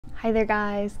Hi there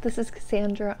guys, this is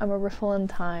Cassandra. I'm a Riffle in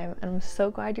Time and I'm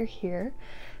so glad you're here.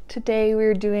 Today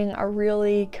we're doing a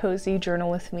really cozy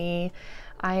journal with me.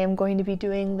 I am going to be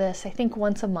doing this I think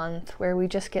once a month where we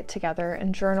just get together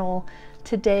and journal.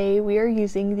 Today we are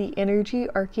using the Energy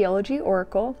Archaeology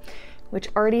Oracle, which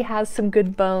already has some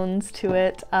good bones to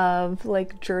it of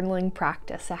like journaling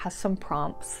practice. It has some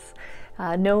prompts.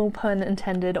 No pun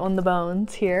intended on the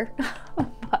bones here,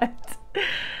 but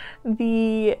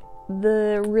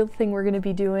the real thing we're going to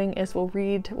be doing is we'll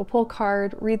pull a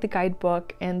card, read the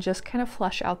guidebook, and just kind of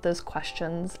flesh out those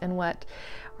questions and what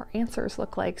our answers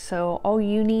look like. So all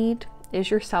you need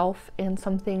is yourself and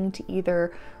something to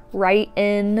either write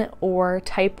in or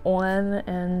type on,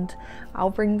 and I'll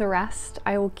bring the rest.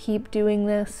 I will keep doing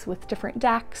this with different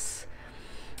decks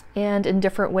and in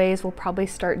different ways. We'll probably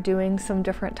start doing some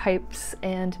different types,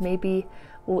 and maybe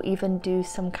we'll even do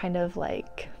some kind of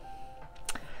like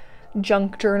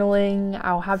junk journaling.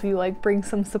 I'll have you like bring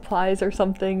some supplies or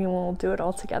something and we'll do it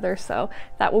all together. So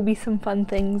that will be some fun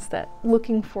things that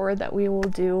looking forward that we will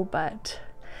do, but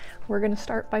we're going to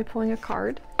start by pulling a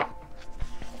card.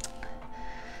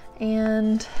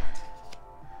 And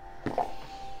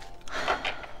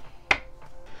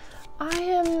I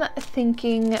am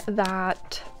thinking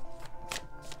that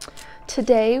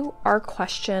today our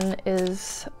question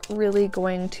is really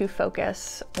going to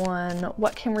focus on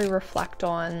what can we reflect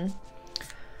on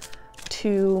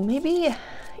to maybe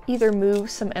either move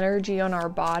some energy on our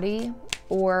body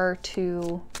or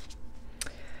to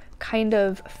kind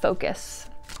of focus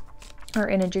our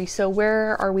energy. So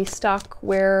where are we stuck?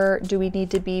 Where do we need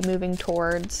to be moving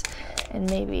towards? And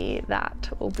maybe that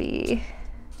will be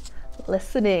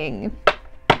listening.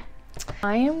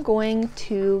 I am going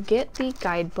to get the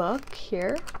guidebook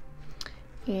here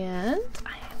and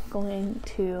I am going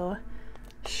to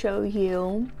show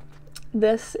you.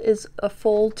 This is a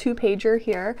full 2-pager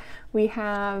here. We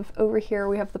have over here,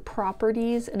 we have the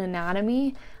properties and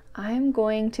anatomy. I'm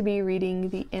going to be reading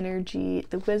the energy,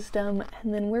 the wisdom,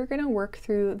 and then we're going to work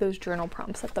through those journal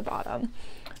prompts at the bottom.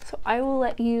 So I will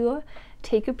let you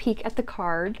take a peek at the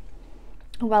card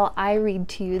while I read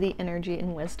to you the energy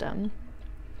and wisdom.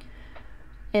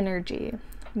 Energy.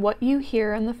 What you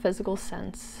hear in the physical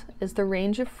sense is the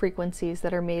range of frequencies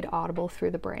that are made audible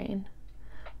through the brain.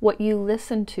 What you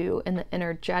listen to in the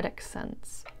energetic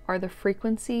sense are the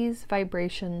frequencies,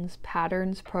 vibrations,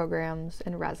 patterns, programs,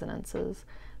 and resonances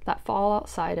that fall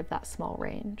outside of that small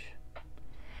range.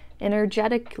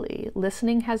 Energetically,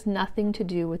 listening has nothing to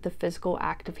do with the physical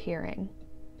act of hearing.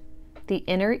 The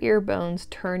inner ear bones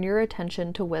turn your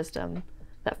attention to wisdom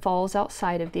that falls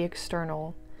outside of the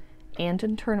external and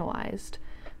internalized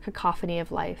cacophony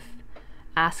of life,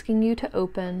 asking you to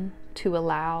open, to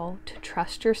allow, to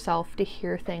trust yourself to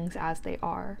hear things as they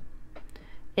are,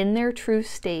 in their true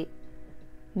state,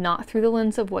 not through the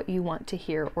lens of what you want to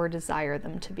hear or desire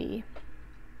them to be.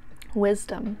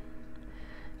 Wisdom.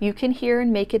 You can hear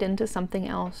and make it into something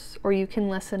else, or you can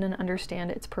listen and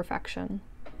understand its perfection.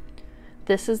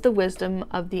 This is the wisdom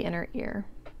of the inner ear.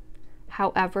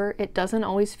 However, it doesn't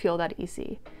always feel that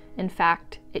easy. In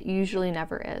fact, it usually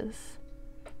never is.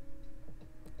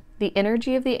 The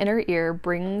energy of the inner ear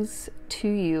brings to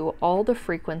you all the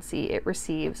frequency it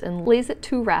receives and lays it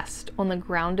to rest on the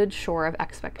grounded shore of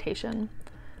expectation.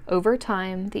 Over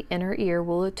time, the inner ear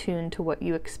will attune to what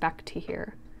you expect to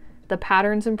hear. The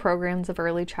patterns and programs of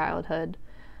early childhood,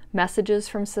 messages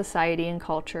from society and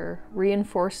culture,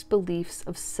 reinforced beliefs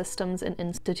of systems and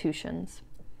institutions.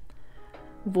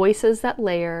 Voices that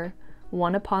layer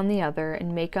one upon the other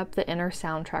and make up the inner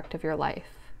soundtrack of your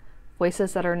life.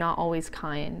 Voices that are not always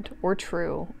kind or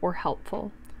true or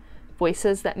helpful.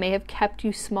 Voices that may have kept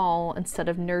you small instead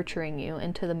of nurturing you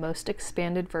into the most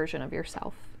expanded version of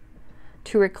yourself.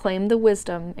 To reclaim the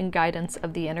wisdom and guidance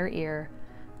of the inner ear,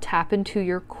 tap into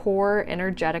your core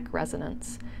energetic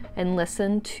resonance and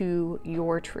listen to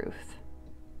your truth.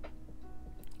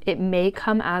 It may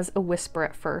come as a whisper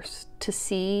at first to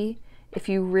see if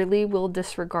you really will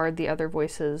disregard the other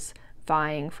voices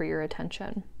vying for your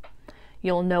attention.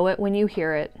 You'll know it when you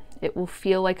hear it. It will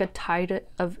feel like a tide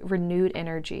of renewed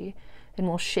energy and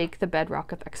will shake the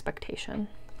bedrock of expectation.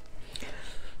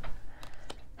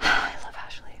 I love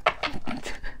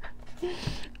Ashley.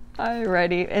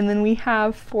 Alrighty, and then we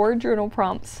have 4 journal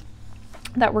prompts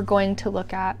that we're going to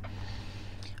look at.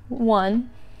 1,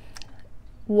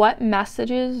 what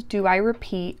messages do I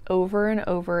repeat over and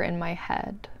over in my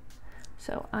head?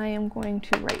 So I am going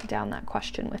to write down that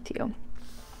question with you.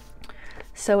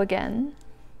 So again,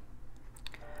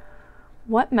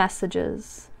 what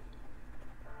messages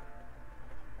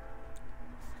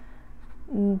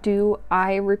do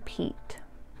I repeat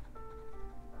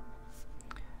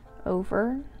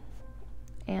over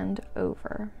and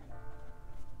over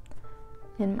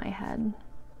in my head.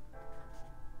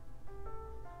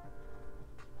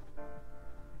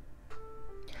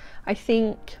 I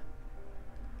think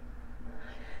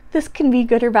this can be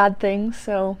good or bad things,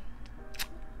 so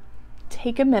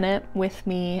take a minute with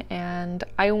me, and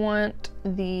I want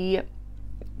the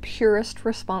purest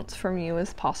response from you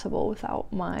as possible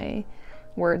without my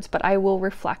words, but I will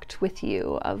reflect with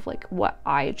you of like what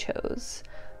I chose.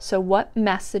 So what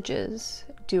messages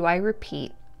do I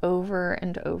repeat over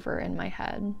and over in my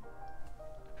head?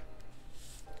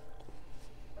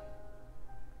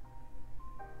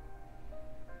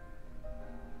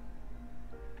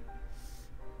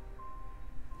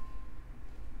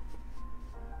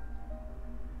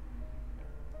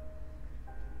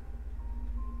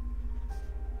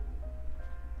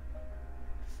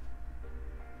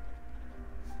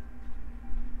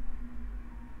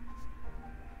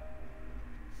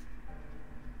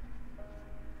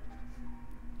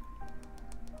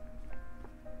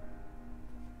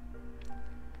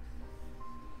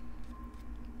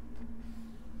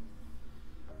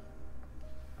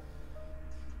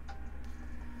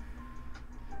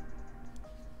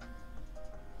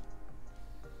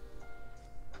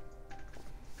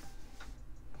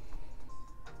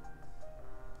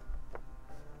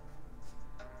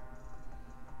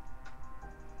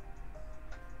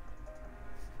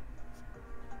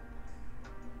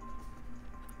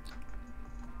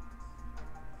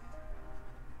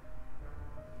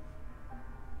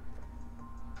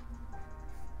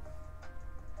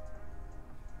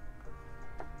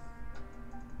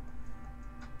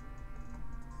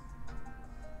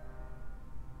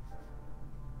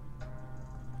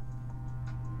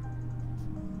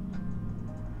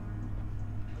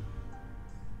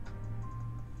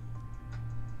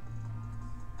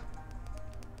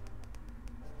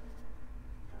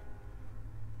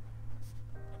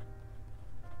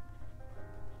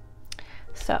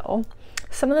 So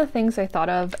some of the things I thought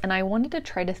of, and I wanted to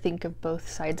try to think of both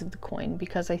sides of the coin,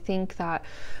 because I think that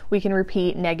we can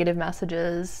repeat negative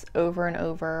messages over and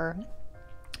over,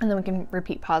 and then we can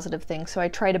repeat positive things. So I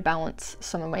try to balance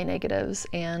some of my negatives.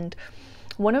 And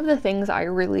one of the things I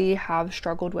really have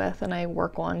struggled with and I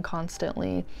work on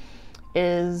constantly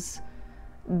is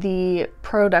the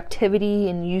productivity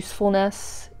and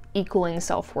usefulness equaling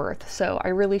self-worth. So I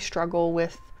really struggle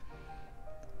with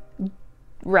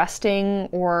resting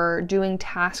or doing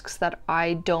tasks that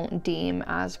I don't deem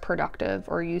as productive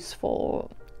or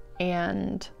useful,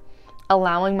 and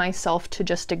allowing myself to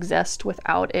just exist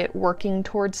without it working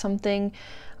towards something.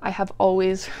 I have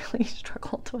always really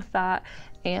struggled with that.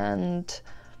 And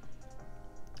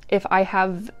if I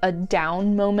have a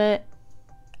down moment,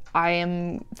 I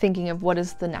am thinking of what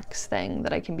is the next thing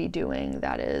that I can be doing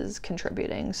that is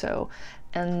contributing. So,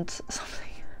 and something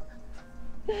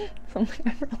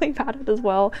I'm really bad at as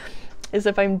well is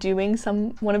if I'm doing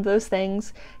one of those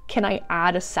things, can I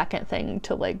add a second thing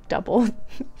to like double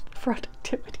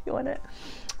productivity on it?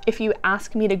 If you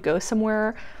ask me to go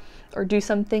somewhere or do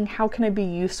something, how can I be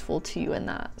useful to you in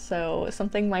that? So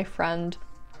something my friend,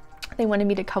 they wanted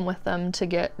me to come with them to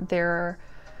get their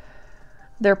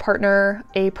partner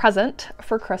a present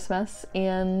for Christmas,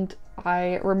 and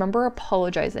I remember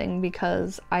apologizing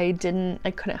because I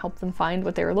couldn't help them find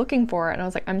what they were looking for. And I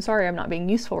was like, I'm sorry, I'm not being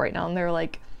useful right now. And they're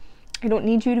like, I don't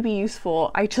need you to be useful.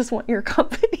 I just want your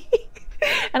company.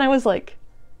 And I was like,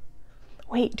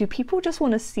 wait, do people just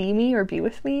want to see me or be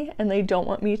with me and they don't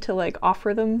want me to like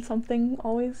offer them something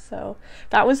always? So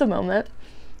that was a moment,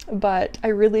 but I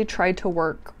really tried to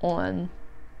work on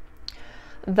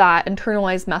that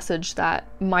internalized message that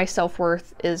my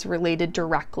self-worth is related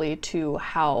directly to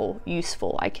how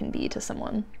useful I can be to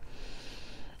someone.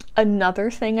 Another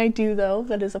thing I do though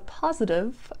that is a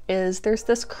positive is there's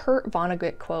this Kurt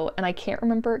Vonnegut quote, and I can't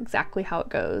remember exactly how it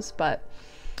goes, but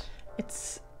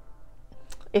it's,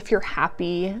 if you're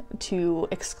happy to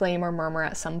exclaim or murmur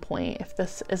at some point, if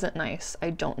this isn't nice, I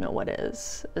don't know what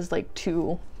is like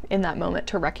to, in that moment,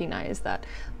 to recognize that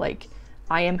like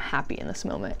I am happy in this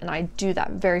moment. And I do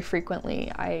that very frequently.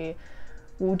 I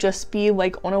will just be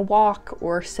like on a walk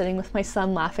or sitting with my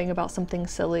son laughing about something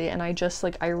silly, and I just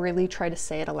like, I really try to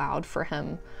say it aloud for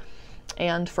him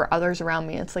and for others around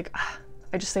me. It's like,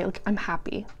 I just say like, I'm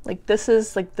happy. Like this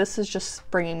is just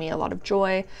bringing me a lot of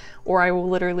joy. Or I will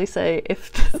literally say,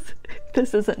 if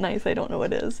this isn't nice, I don't know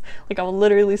what is. Like I will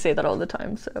literally say that all the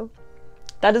time. So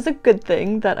that is a good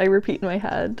thing that I repeat in my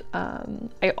head.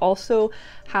 I also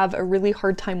have a really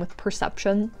hard time with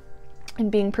perception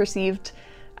and being perceived.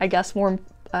 I guess more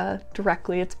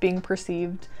directly, it's being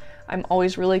perceived. I'm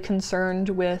always really concerned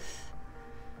with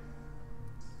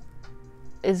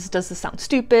does this sound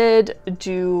stupid?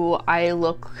 Do I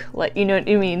look like, you know what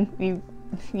I mean?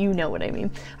 You know what I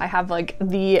mean. I have like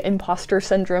the imposter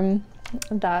syndrome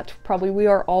that probably we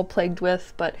are all plagued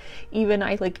with, but even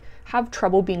I like have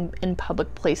trouble being in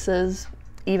public places,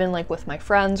 even like with my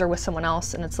friends or with someone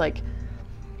else, and it's like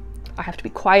I have to be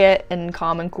quiet and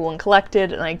calm and cool and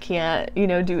collected, and I can't, you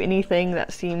know, do anything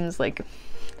that seems like,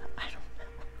 I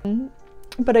don't know.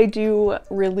 But I do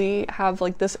really have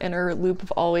like this inner loop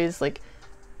of always like,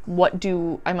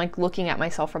 I'm like looking at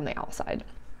myself from the outside.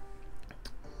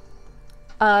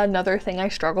 Another thing I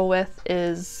struggle with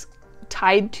is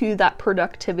tied to that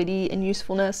productivity and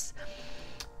usefulness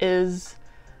is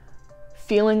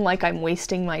feeling like I'm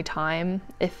wasting my time.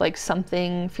 If like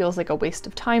something feels like a waste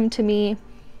of time to me,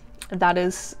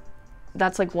 that's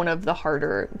like one of the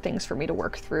harder things for me to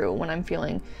work through when I'm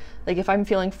feeling like, if I'm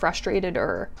feeling frustrated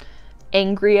or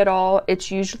angry at all,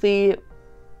 it's usually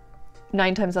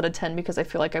 9 times out of 10 because I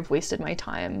feel like I've wasted my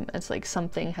time. It's like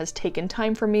something has taken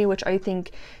time from me, which I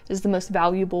think is the most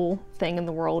valuable thing in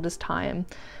the world, is time.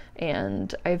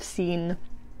 And I've seen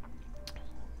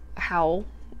how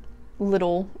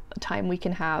little time we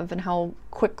can have and how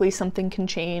quickly something can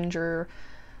change or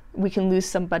we can lose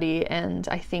somebody. And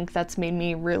I think that's made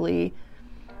me really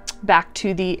back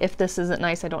to the, if this isn't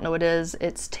nice, I don't know what is.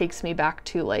 It takes me back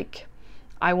to like,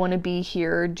 I want to be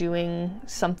here doing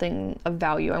something of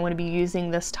value. I want to be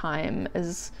using this time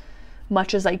as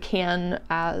much as I can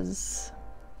as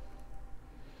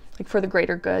like for the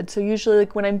greater good. So usually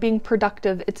like when I'm being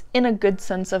productive, it's in a good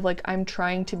sense of like, I'm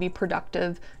trying to be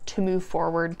productive to move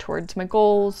forward towards my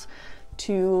goals,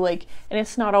 to like, and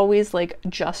it's not always like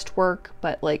just work,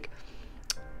 but like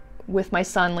with my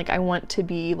son, like I want to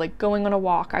be like going on a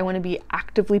walk. I want to be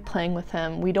actively playing with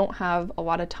him. We don't have a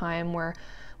lot of time where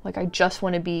like I just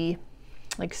want to be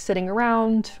like sitting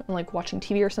around and like watching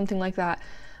TV or something like that.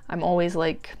 I'm always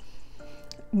like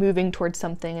moving towards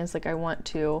something, is like I want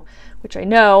to, which I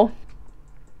know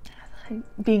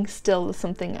being still is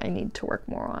something I need to work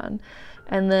more on.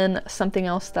 And then something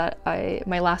else that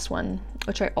my last one,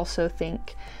 which I also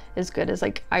think is good, is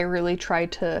like I really try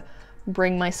to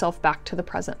bring myself back to the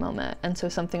present moment. And so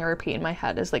something I repeat in my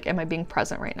head is like, am I being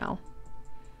present right now?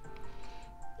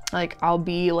 Like I'll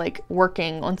be like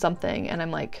working on something and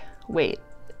I'm like, wait,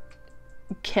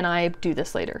 can I do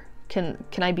this later? Can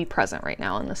I be present right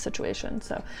now in this situation?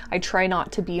 So I try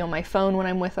not to be on my phone when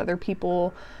I'm with other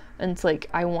people. And it's like,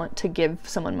 I want to give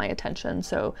someone my attention.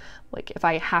 So like if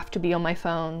I have to be on my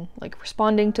phone, like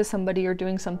responding to somebody or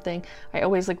doing something, I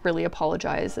always like really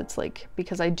apologize. It's like,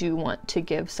 because I do want to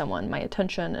give someone my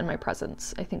attention and my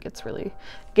presence. I think it's really,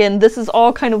 again, this is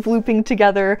all kind of looping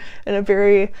together in a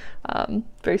very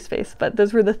space, but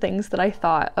those were the things that I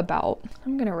thought about.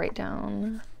 I'm gonna write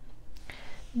down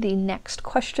the next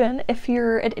question. If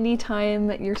you're at any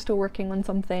time you're still working on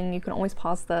something, you can always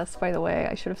pause this. By the way,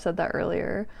 I should have said that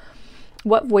earlier.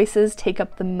 What voices take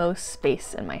up the most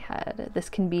space in my head? This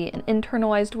can be an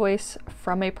internalized voice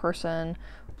from a person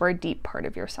or a deep part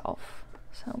of yourself.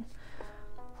 So,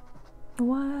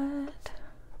 what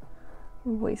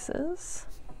voices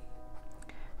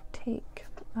take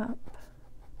up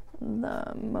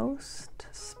the most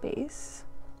space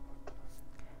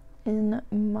in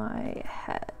my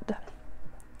head?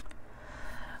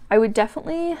 I would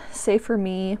definitely say for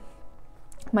me,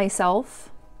 myself,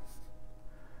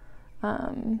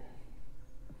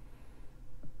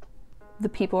 the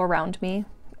people around me,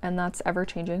 and that's ever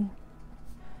changing.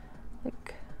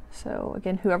 Like, so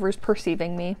again, whoever's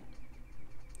perceiving me.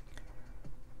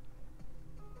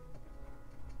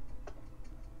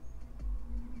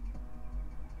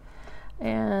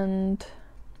 And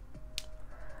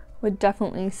would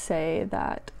definitely say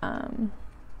that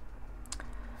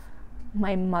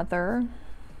my mother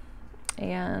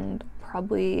and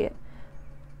probably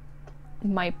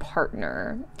my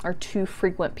partner are two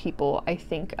frequent people I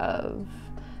think of,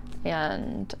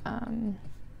 and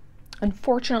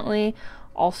unfortunately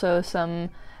also some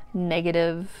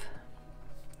negative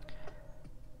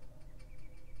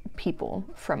people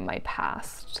from my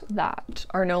past that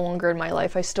are no longer in my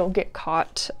life. I still get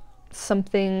caught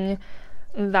something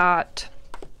that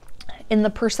in the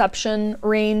perception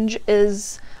range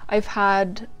is, I've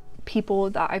had people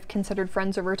that I've considered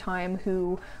friends over time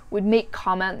who would make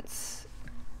comments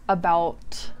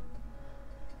about,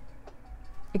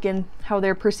 again, how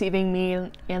they're perceiving me,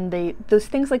 and those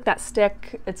things like that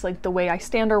stick. It's like the way I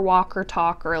stand or walk or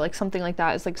talk or like something like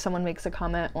that. Is like someone makes a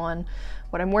comment on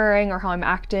what I'm wearing or how I'm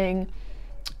acting,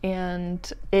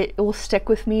 and it will stick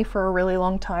with me for a really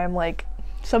long time. Like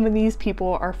some of these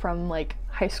people are from like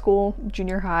high school,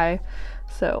 junior high,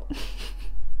 so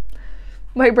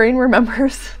my brain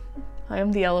remembers I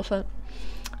am the elephant.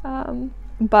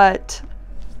 But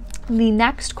the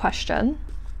next question,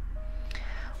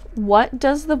 what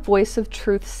does the voice of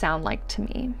truth sound like to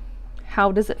me?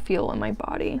 How does it feel in my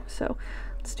body? So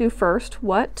let's do first,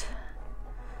 what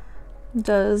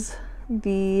does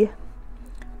the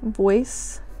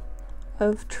voice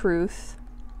of truth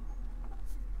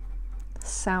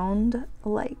sound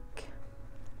like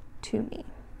to me?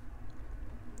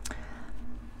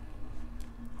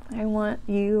 I want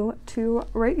you to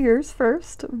write yours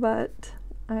first, but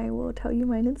I will tell you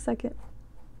mine in a second.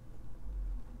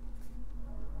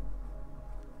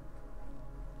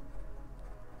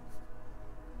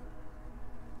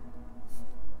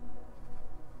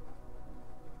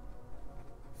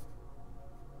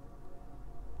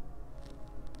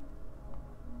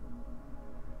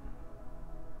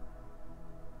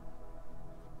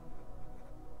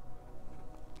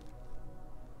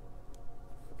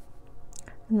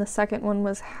 And the second one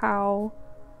was, how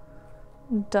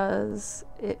does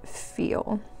it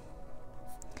feel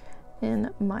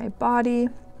in my body?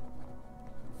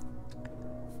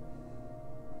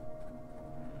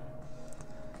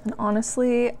 And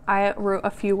honestly, I wrote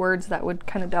a few words that would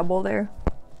kind of double there.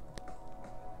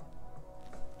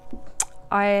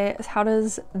 How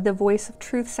does the voice of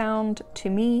truth sound to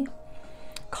me?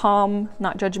 Calm,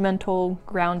 not judgmental,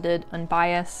 grounded,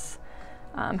 unbiased.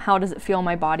 How does it feel in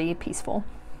my body? Peaceful.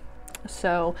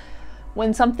 So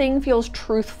when something feels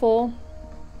truthful,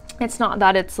 it's not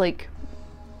that it's like,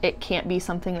 it can't be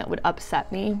something that would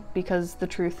upset me, because the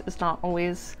truth is not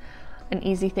always an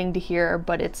easy thing to hear,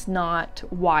 but it's not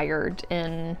wired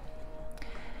in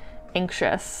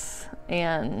anxious,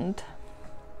 and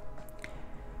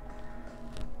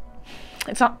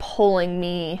it's not pulling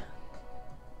me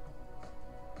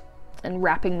and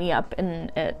wrapping me up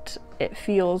in it. It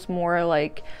feels more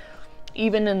like,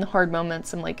 even in the hard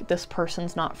moments, I'm like, this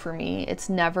person's not for me. It's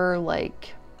never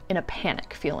like in a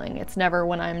panic feeling. It's never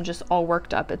when I'm just all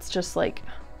worked up. It's just like,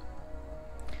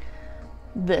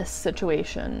 this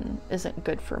situation isn't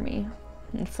good for me.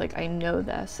 And it's like, I know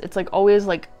this. It's like always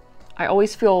like, I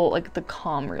always feel like the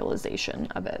calm realization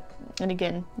of it. And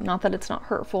again, not that it's not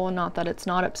hurtful, and not that it's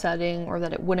not upsetting, or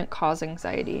that it wouldn't cause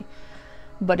anxiety,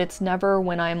 but it's never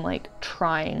when I'm like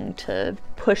trying to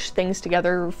push things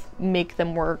together, make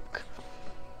them work.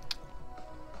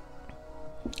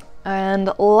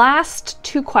 And last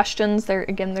two questions, they're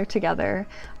together.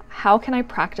 How can I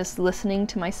practice listening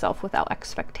to myself without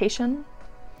expectation?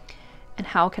 And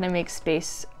how can I make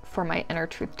space for my inner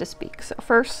truth to speak? So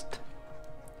first,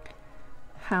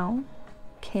 how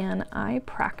can I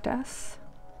practice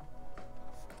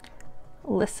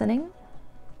listening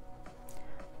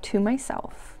to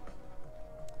myself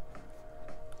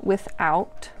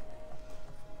without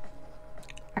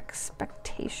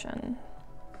expectation?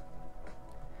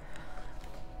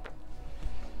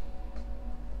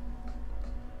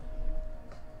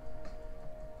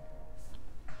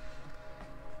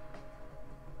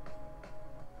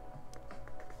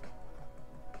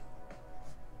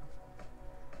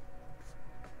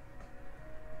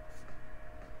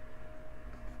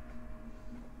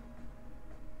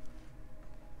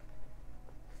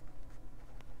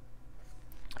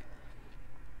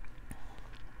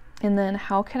 And then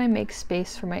how can I make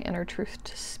space for my inner truth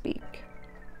to speak?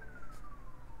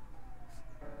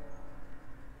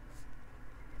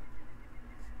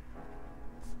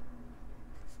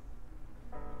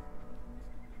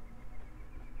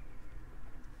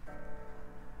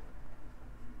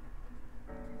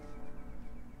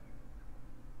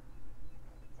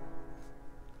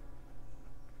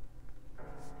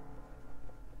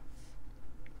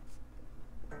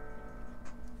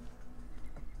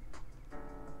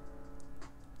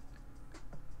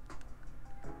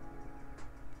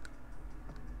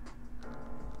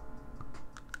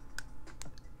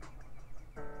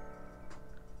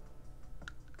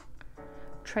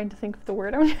 Trying to think of the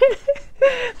word.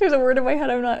 There's a word in my head.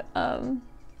 I'm not,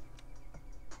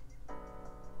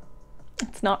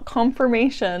 it's not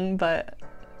confirmation, but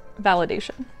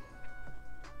validation.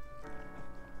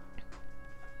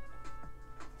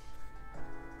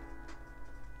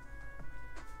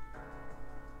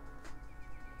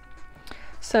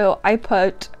 So I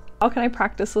put, how can I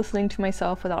practice listening to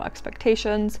myself without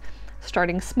expectations?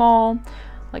 Starting small,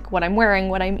 like what I'm wearing,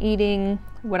 what I'm eating,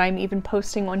 what I'm even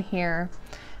posting on here.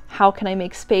 How can I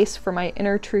make space for my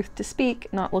inner truth to speak,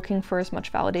 not looking for as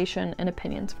much validation and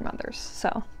opinions from others?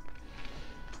 So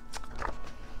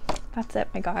that's it,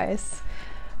 my guys.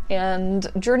 And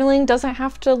journaling doesn't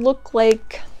have to look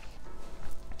like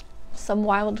some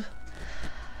wild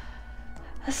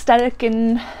aesthetic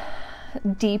and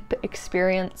deep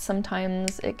experience.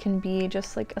 Sometimes it can be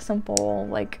just like a simple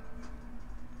like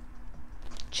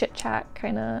chit chat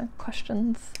kind of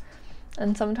questions,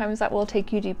 and sometimes that will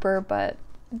take you deeper, but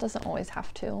it doesn't always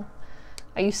have to.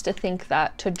 I used to think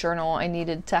that to journal I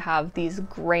needed to have these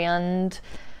grand,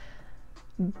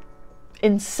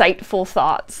 insightful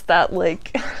thoughts that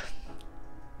like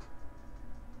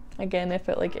again, if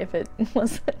it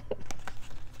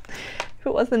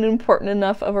wasn't important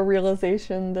enough of a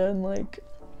realization, then like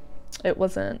it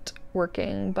wasn't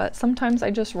working. But sometimes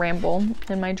I just ramble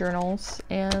in my journals,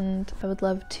 and I would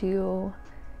love to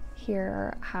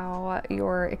hear how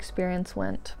your experience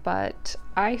went, but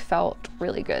I felt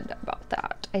really good about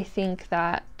that. I think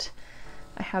that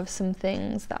I have some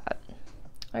things that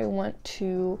I want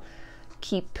to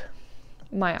keep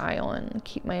my eye on,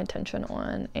 keep my attention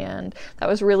on, and that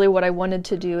was really what I wanted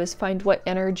to do, is find what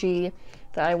energy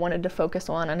that I wanted to focus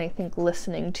on. And I think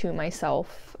listening to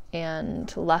myself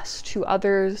and less to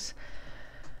others,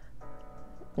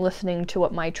 listening to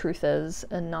what my truth is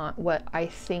and not what I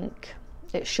think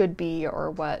it should be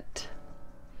or what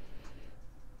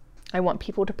I want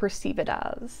people to perceive it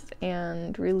as,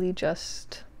 and really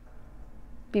just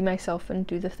be myself and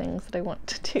do the things that I want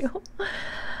to do.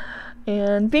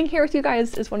 And being here with you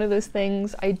guys is one of those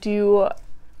things. I do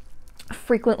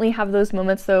frequently have those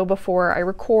moments though, before I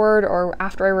record or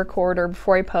after I record or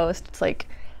before I post. It's like,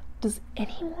 does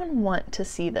anyone want to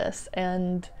see this?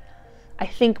 And I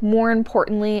think more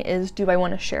importantly is, do I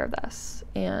want to share this?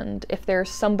 And if there's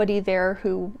somebody there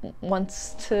who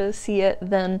wants to see it,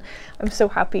 then I'm so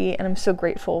happy and I'm so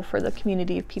grateful for the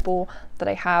community of people that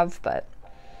I have. But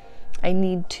I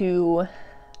need to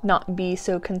not be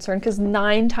so concerned, because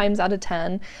 9 times out of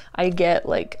 10 I get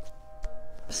like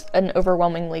an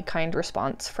overwhelmingly kind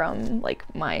response from like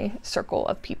my circle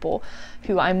of people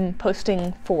who I'm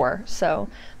posting for. So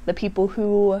the people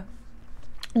who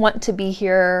want to be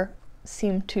here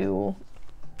seem to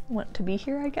want to be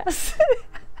here, I guess.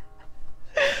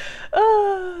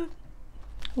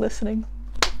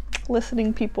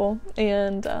 Listening people.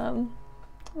 And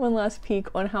one last peek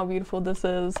on how beautiful this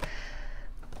is,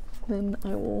 then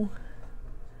I will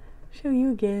show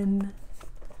you again.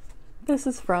 This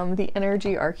is from the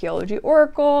Energy Archaeology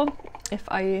Oracle, if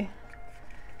I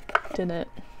didn't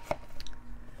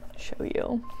show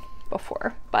you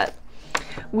before. But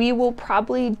we will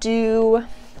probably do,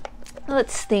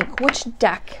 let's think, which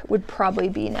deck would probably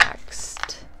be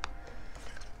next?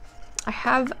 I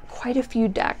have quite a few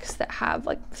decks that have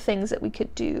like things that we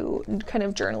could do kind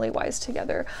of journaling wise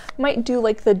together. Might do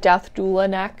like the Death Doula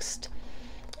next,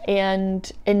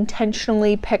 and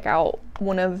intentionally pick out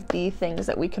one of the things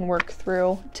that we can work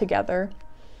through together.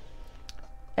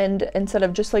 And instead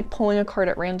of just like pulling a card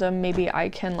at random, maybe I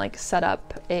can like set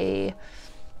up a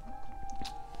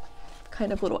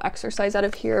kind of little exercise out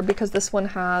of here, because this one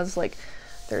has like,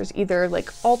 there's either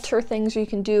like altar things you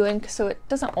can do, and so it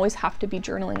doesn't always have to be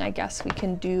journaling. I guess we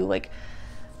can do like,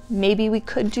 maybe we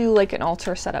could do like an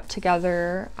altar setup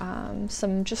together,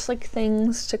 some just like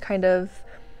things to kind of,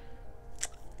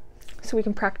 so we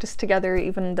can practice together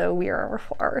even though we are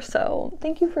afar. So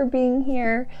thank you for being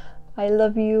here. I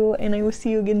love you, and I will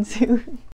see you again soon.